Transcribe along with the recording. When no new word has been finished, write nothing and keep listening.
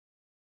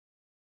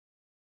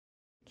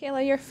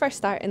Kayla, your first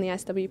start in the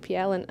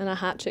SWPL and a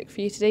hat-trick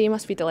for you today. You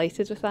must be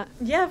delighted with that.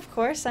 Yeah, of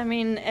course. I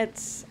mean,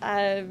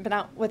 I've been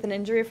out with an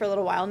injury for a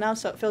little while now,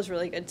 so it feels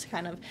really good to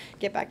kind of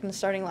get back in the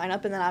starting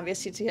lineup, and then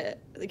obviously to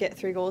get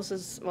 3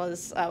 goals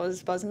I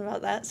was buzzing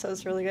about that, so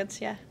it's really good. So,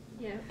 yeah.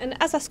 Yeah.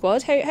 And as a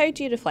squad, how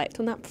do you reflect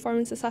on that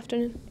performance this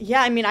afternoon?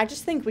 Yeah, I mean, I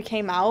just think we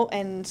came out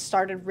and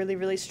started really,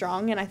 really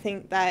strong, and I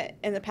think that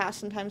in the past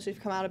sometimes we've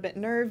come out a bit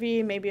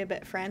nervy, maybe a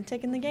bit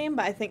frantic in the game,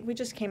 but I think we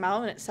just came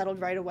out and it settled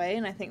right away,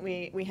 and I think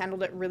we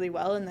handled it really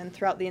well, and then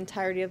throughout the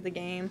entirety of the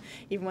game,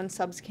 even when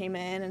subs came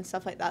in and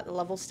stuff like that, the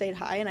level stayed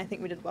high, and I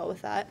think we did well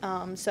with that.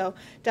 So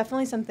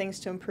definitely some things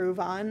to improve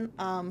on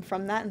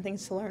from that and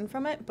things to learn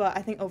from it, but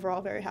I think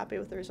overall very happy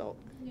with the result.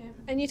 Yeah.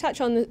 And you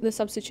touch on the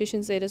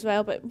substitutions there as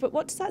well, but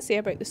what does that say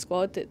about the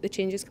squad, that the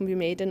changes can be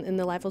made and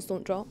the levels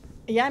don't drop?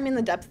 Yeah, I mean,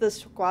 the depth of the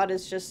squad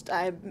is just,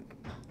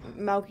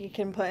 Melky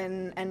can put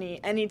in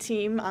any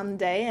team on the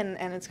day,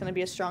 and it's going to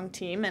be a strong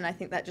team, and I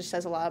think that just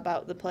says a lot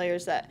about the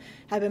players that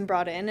have been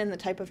brought in and the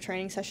type of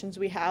training sessions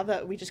we have,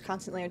 that we just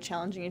constantly are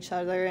challenging each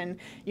other, and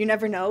you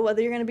never know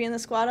whether you're going to be in the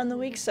squad on the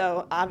week,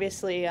 so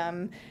obviously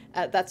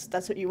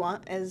that's what you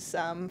want, is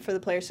for the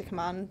players to come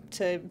on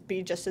to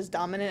be just as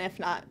dominant, if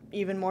not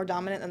even more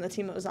dominant than the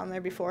team that was on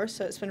there before,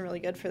 so it's been really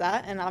good for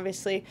that, and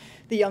obviously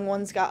the young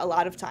ones got a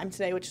lot of time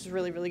today, which is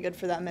really, really good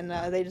for them, and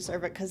they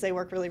deserve it because they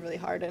work really, really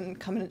hard and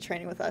come into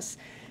training with us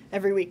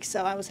every week,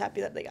 so I was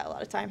happy that they got a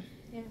lot of time.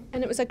 Yeah.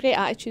 And it was a great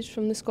attitude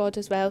from the squad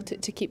as well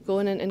to keep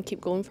going and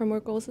keep going for more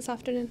goals this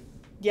afternoon.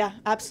 Yeah,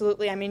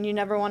 absolutely. I mean, you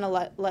never want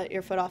to let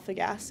your foot off the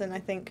gas, and I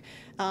think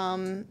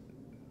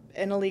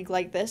in a league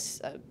like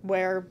this,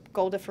 where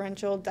goal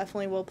differential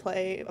definitely will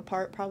play a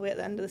part probably at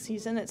the end of the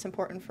season, it's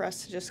important for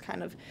us to just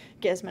kind of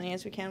get as many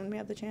as we can when we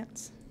have the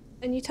chance.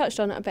 And you touched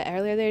on it a bit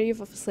earlier there,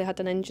 you've obviously had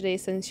an injury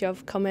since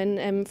you've come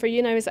in. For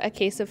you now, is it a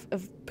case of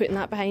putting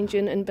that behind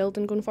you and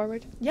building going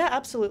forward? Yeah,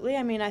 absolutely.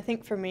 I mean, I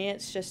think for me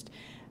it's just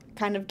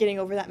kind of getting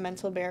over that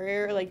mental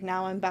barrier, like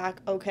now I'm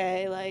back,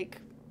 okay,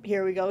 like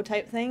here we go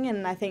type thing,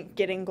 and I think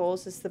getting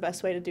goals is the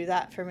best way to do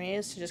that for me,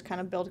 is to just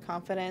kind of build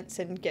confidence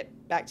and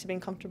get back to being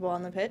comfortable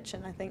on the pitch,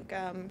 and I think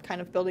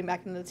kind of building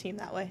back into the team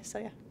that way, so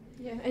yeah.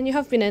 Yeah, and you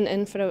have been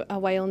in for a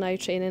while now,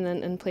 training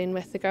and playing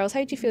with the girls.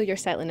 How do you feel you're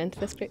settling into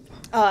this group?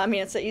 I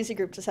mean, it's an easy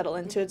group to settle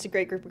into. It's a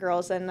great group of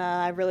girls, and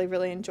I really,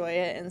 really enjoy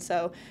it. And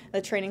so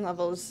the training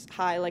level is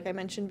high, like I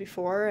mentioned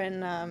before,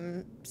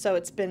 and so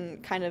it's been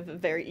kind of a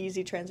very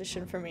easy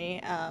transition for me,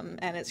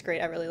 and it's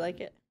great. I really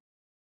like it.